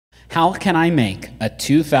How can I make a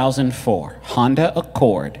 2004 Honda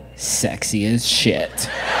Accord sexy as shit?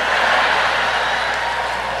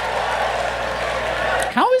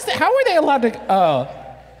 How are they allowed to?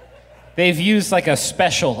 They've used like a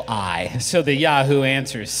special eye, so the Yahoo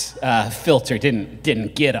Answers filter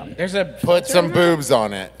didn't get them. There's a Put some boobs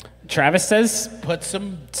on it. Travis says, put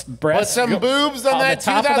some breasts. Put some boobs on that the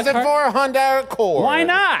top of the 2004 car? Honda Accord. Why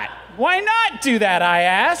not? Why not do that, I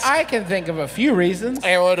ask? I can think of a few reasons.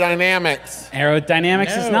 Aerodynamics.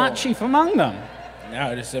 Aerodynamics is No. not chief among them.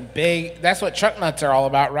 No, just a big. That's what truck nuts are all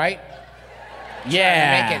about, right?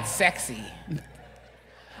 Yeah. Make it sexy.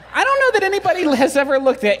 I don't know that anybody has ever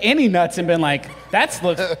looked at any nuts and been like, that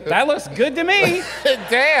looks good to me.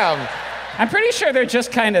 Damn. I'm pretty sure they're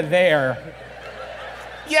just kind of there.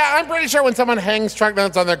 Yeah, I'm pretty sure when someone hangs truck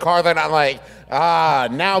nuts on their car, they're not like,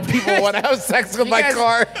 now people want to have sex with my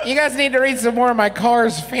car. You guys need to read some more of my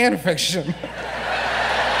car's fan fiction.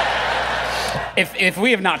 If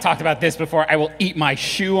we have not talked about this before, I will eat my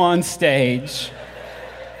shoe on stage.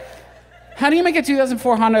 How do you make a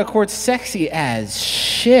 2004 Honda Accord sexy as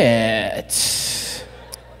shit?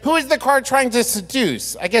 Who is the car trying to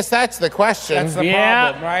seduce? I guess that's the question. That's the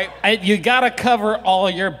problem, right? You gotta cover all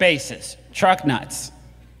your bases. Truck nuts,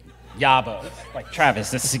 yabos, like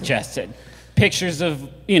Travis has suggested. Pictures of,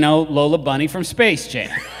 Lola Bunny from Space Jam.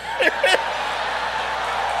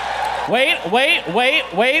 Wait.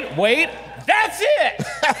 That's it!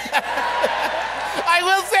 I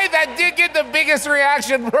will say that did get the biggest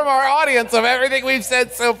reaction from our audience of everything we've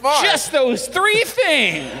said so far. Just those three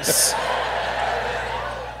things.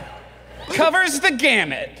 Covers the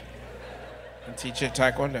gamut. And teach it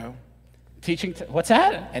Taekwondo. What's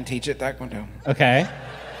that? And teach it Taekwondo. Okay.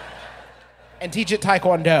 And teach it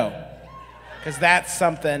Taekwondo. Because that's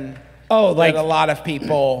something like that a lot of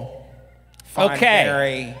people find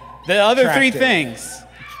very the other attractive. three things.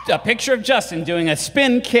 A picture of Justin doing a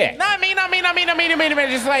spin kick. Not me.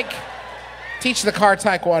 Just like teach the car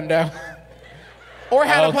Taekwondo. Or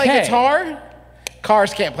how to play guitar.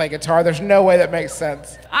 Cars can't play guitar. There's no way that makes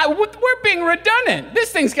sense. We're being redundant.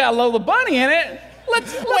 This thing's got Lola Bunny in it.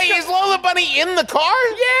 Let's Wait, is Lola Bunny in the car?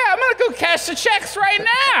 Yeah, I'm gonna go cash the checks right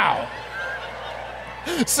now.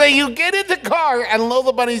 So you get in the car and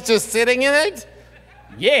Lola Bunny's just sitting in it?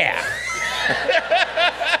 Yeah.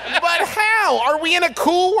 But how? Are we in a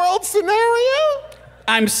cool world scenario?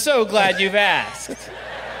 I'm so glad you've asked.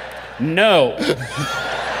 No.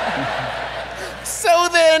 So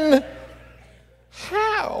then,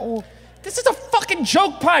 how? This is a fucking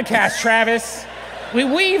joke podcast, Travis. We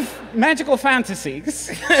weave magical fantasies.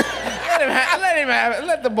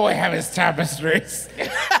 Let the boy have his tapestries.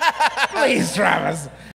 Please, Travis.